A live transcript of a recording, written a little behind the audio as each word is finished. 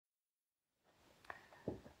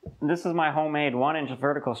This is my homemade 1-inch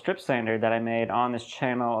vertical strip sander that I made on this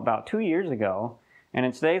channel about 2 years ago. And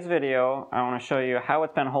in today's video, I want to show you how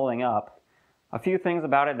it's been holding up, a few things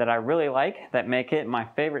about it that I really like that make it my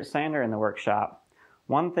favorite sander in the workshop,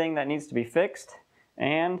 one thing that needs to be fixed,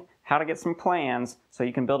 and how to get some plans so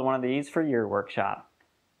you can build one of these for your workshop.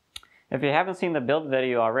 If you haven't seen the build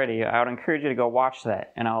video already, I would encourage you to go watch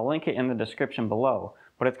that, and I'll link it in the description below.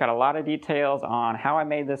 But it's got a lot of details on how I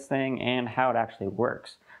made this thing and how it actually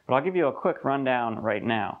works. But I'll give you a quick rundown right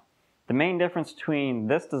now. The main difference between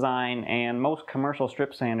this design and most commercial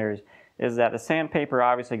strip sanders is that the sandpaper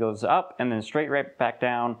obviously goes up and then straight right back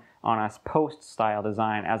down on a post style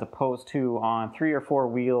design as opposed to on 3 or 4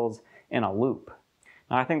 wheels in a loop.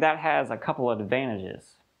 Now I think that has a couple of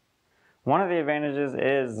advantages. One of the advantages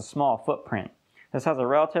is the small footprint. This has a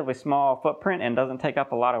relatively small footprint and doesn't take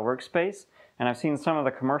up a lot of workspace. And I've seen some of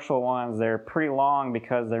the commercial ones, they're pretty long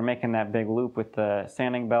because they're making that big loop with the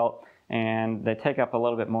sanding belt and they take up a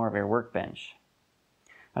little bit more of your workbench.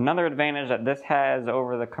 Another advantage that this has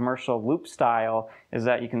over the commercial loop style is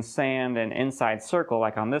that you can sand an inside circle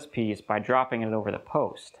like on this piece by dropping it over the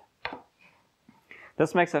post.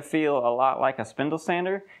 This makes it feel a lot like a spindle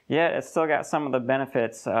sander, yet it's still got some of the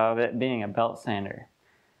benefits of it being a belt sander.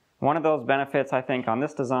 One of those benefits I think on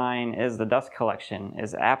this design is the dust collection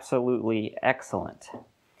is absolutely excellent.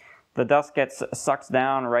 The dust gets sucked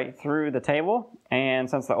down right through the table, and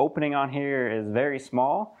since the opening on here is very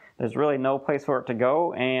small, there's really no place for it to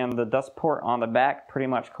go, and the dust port on the back pretty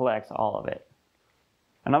much collects all of it.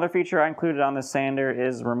 Another feature I included on this sander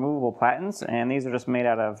is removable platens, and these are just made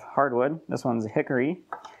out of hardwood. This one's hickory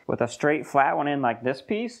with a straight flat one in like this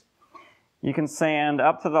piece. You can sand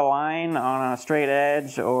up to the line on a straight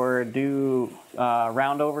edge or do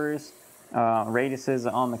roundovers,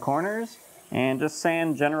 radiuses on the corners, and just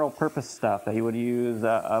sand general purpose stuff that you would use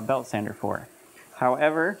a belt sander for.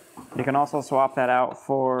 However, you can also swap that out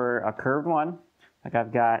for a curved one, like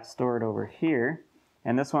I've got stored over here.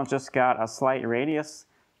 And this one's just got a slight radius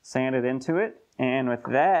sanded into it. And with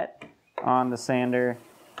that on the sander,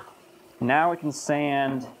 now we can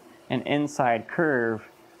sand an inside curve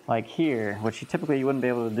like here, which you wouldn't be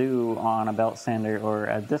able to do on a belt sander or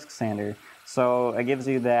a disc sander. So it gives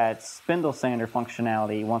you that spindle sander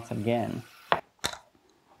functionality once again.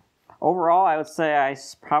 Overall, I would say I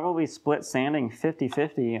probably split sanding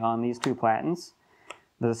 50-50 on these two platens.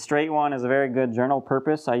 The straight one is a very good general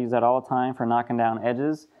purpose. I use that all the time for knocking down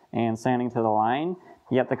edges and sanding to the line.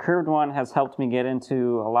 Yet the curved one has helped me get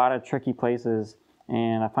into a lot of tricky places,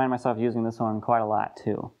 and I find myself using this one quite a lot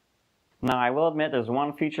too. Now I will admit there's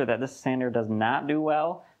one feature that this sander does not do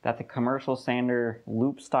well that the commercial sander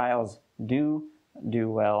loop styles do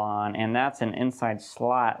well on, and that's an inside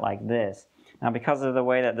slot like this. Now because of the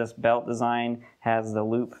way that this belt design has the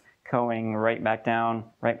loop going right back down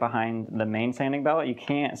right behind the main sanding belt, you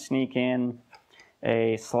can't sneak in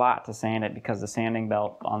a slot to sand it because the sanding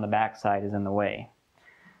belt on the back side is in the way.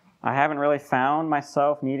 I haven't really found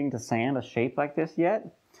myself needing to sand a shape like this yet.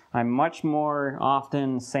 I'm much more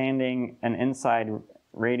often sanding an inside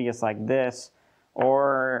radius like this,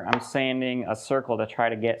 or I'm sanding a circle to try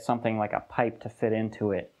to get something like a pipe to fit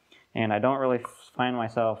into it. And I don't really find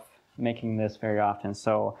myself making this very often,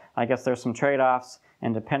 so I guess there's some trade-offs,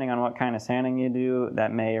 and depending on what kind of sanding you do,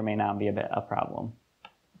 that may or may not be a problem.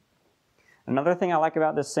 Another thing I like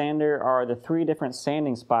about this sander are the 3 different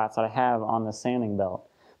sanding spots that I have on the sanding belt.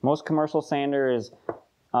 Most commercial sanders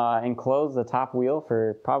enclose the top wheel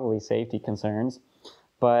for probably safety concerns,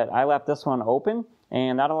 but I left this one open,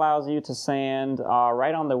 and that allows you to sand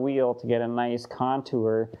right on the wheel to get a nice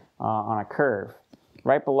contour on a curve.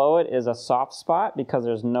 Right below it is a soft spot because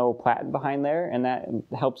there's no platen behind there, and that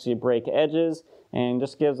helps you break edges and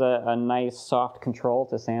just gives a nice soft control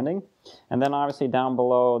to sanding. And then obviously down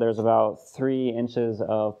below there's about 3 inches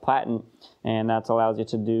of platen, and that allows you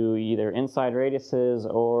to do either inside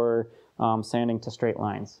radiuses or sanding to straight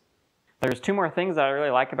lines. There's 2 more things that I really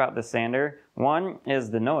like about this sander. One is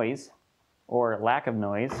the noise, or lack of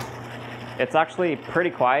noise. It's actually pretty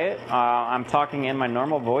quiet. I'm talking in my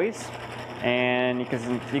normal voice, and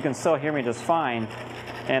you can still hear me just fine.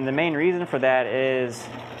 And the main reason for that is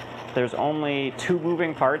there's only 2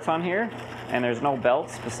 moving parts on here, and there's no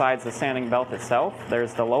belts besides the sanding belt itself.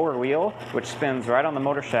 There's the lower wheel, which spins right on the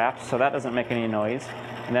motor shaft, so that doesn't make any noise.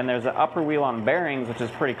 And then there's the upper wheel on bearings, which is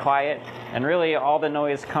pretty quiet, and really all the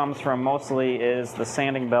noise comes from mostly is the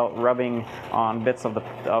sanding belt rubbing on bits of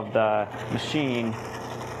the machine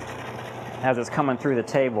as it's coming through the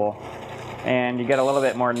table. And you get a little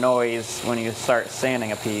bit more noise when you start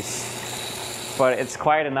sanding a piece. But it's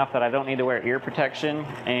quiet enough that I don't need to wear ear protection,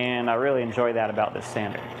 and I really enjoy that about this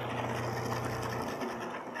sander.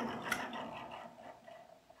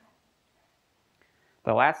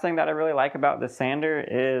 The last thing that I really like about this sander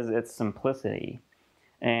is its simplicity.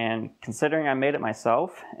 And considering I made it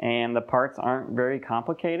myself and the parts aren't very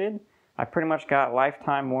complicated, I pretty much got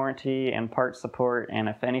lifetime warranty and part support, and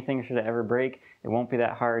if anything should ever break, it won't be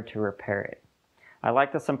that hard to repair it. I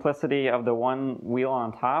like the simplicity of the one wheel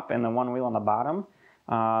on top and the one wheel on the bottom.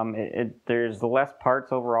 There's less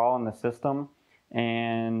parts overall in the system,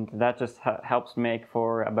 and that just helps make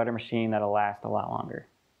for a better machine that'll last a lot longer.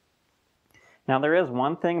 Now there is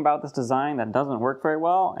one thing about this design that doesn't work very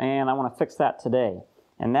well, and I want to fix that today.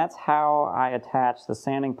 And that's how I attach the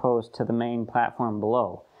sanding post to the main platform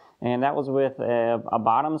below. And that was with a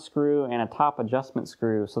bottom screw and a top adjustment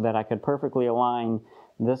screw so that I could perfectly align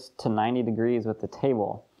this to 90 degrees with the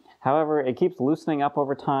table. However, it keeps loosening up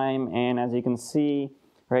over time, and as you can see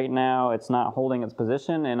right now, it's not holding its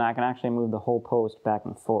position, and I can actually move the whole post back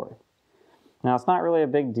and forth. Now, it's not really a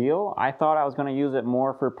big deal. I thought I was going to use it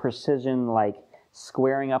more for precision, like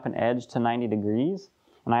squaring up an edge to 90 degrees.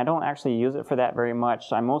 And I don't actually use it for that very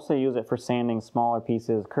much. I mostly use it for sanding smaller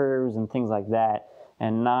pieces, curves, and things like that,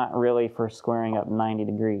 and not really for squaring up 90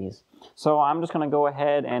 degrees. So I'm just going to go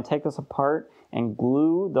ahead and take this apart and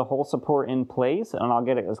glue the whole support in place, and I'll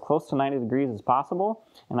get it as close to 90 degrees as possible,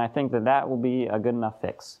 and I think that that will be a good enough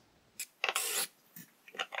fix.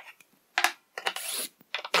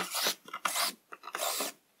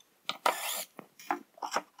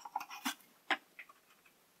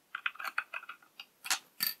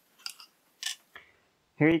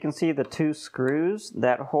 Here you can see the two screws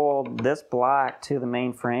that hold this block to the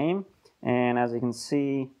main frame, and as you can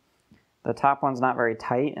see, the top one's not very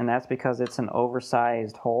tight, and that's because it's an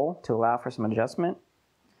oversized hole to allow for some adjustment.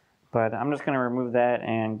 But I'm just going to remove that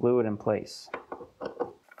and glue it in place.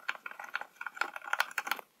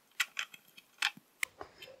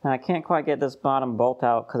 Now I can't quite get this bottom bolt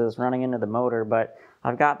out because it's running into the motor, but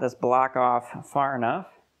I've got this block off far enough,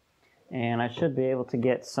 and I should be able to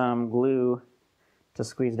get some glue to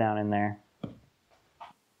squeeze down in there.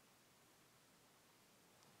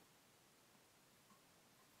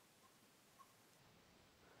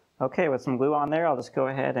 Okay, with some glue on there, I'll just go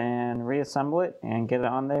ahead and reassemble it and get it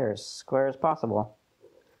on there as square as possible.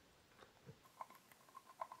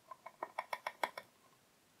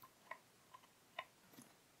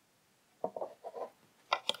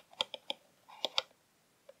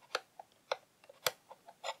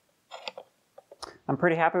 I'm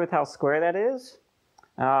pretty happy with how square that is.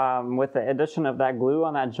 With the addition of that glue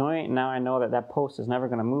on that joint, now I know that that post is never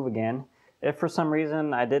going to move again. If for some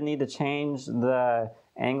reason I did need to change the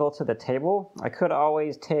angle to the table, I could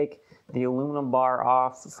always take the aluminum bar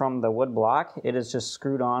off from the wood block. It is just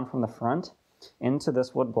screwed on from the front into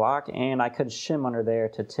this wood block, and I could shim under there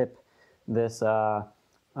to tip this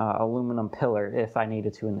aluminum pillar if I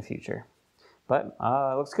needed to in the future. But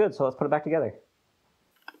it looks good, so let's put it back together.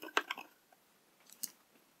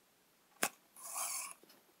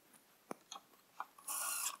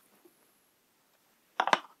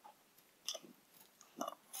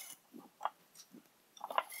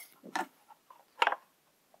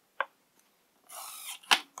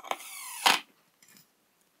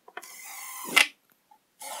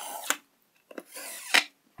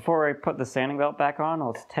 Before I put the sanding belt back on,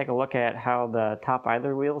 let's take a look at how the top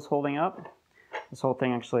idler wheel is holding up. This whole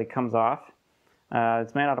thing actually comes off.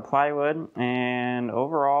 It's made out of plywood, and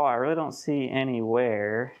overall I really don't see any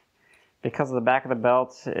wear. Because the back of the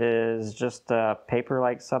belt is just a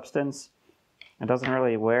paper-like substance, it doesn't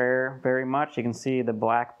really wear very much. You can see the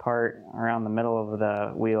black part around the middle of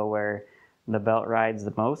the wheel where the belt rides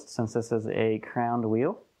the most, since this is a crowned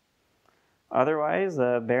wheel. Otherwise,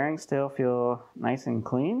 the bearings still feel nice and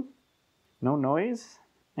clean, no noise,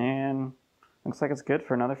 and looks like it's good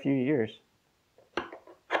for another few years. I'm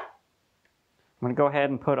going to go ahead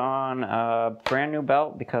and put on a brand new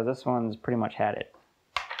belt because this one's pretty much had it.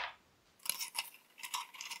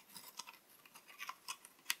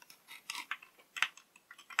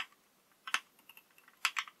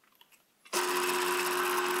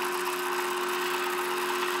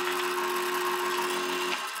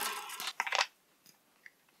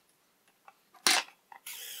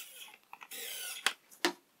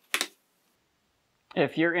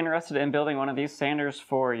 If you're interested in building one of these sanders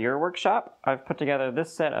for your workshop, I've put together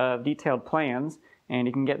this set of detailed plans, and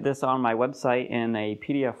you can get this on my website in a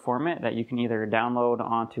PDF format that you can either download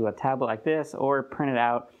onto a tablet like this or print it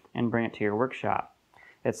out and bring it to your workshop.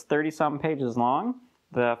 It's 30-some pages long.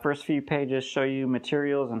 The first few pages show you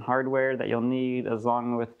materials and hardware that you'll need,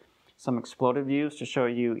 along with some exploded views to show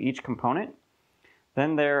you each component.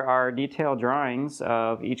 Then there are detailed drawings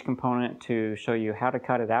of each component to show you how to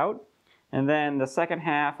cut it out. And then the second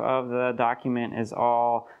half of the document is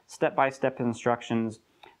all step-by-step instructions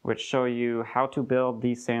which show you how to build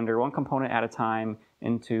the sander one component at a time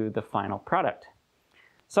into the final product.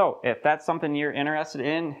 So if that's something you're interested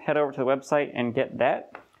in, head over to the website and get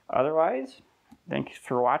that. Otherwise, thanks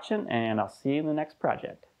for watching, and I'll see you in the next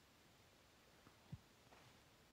project.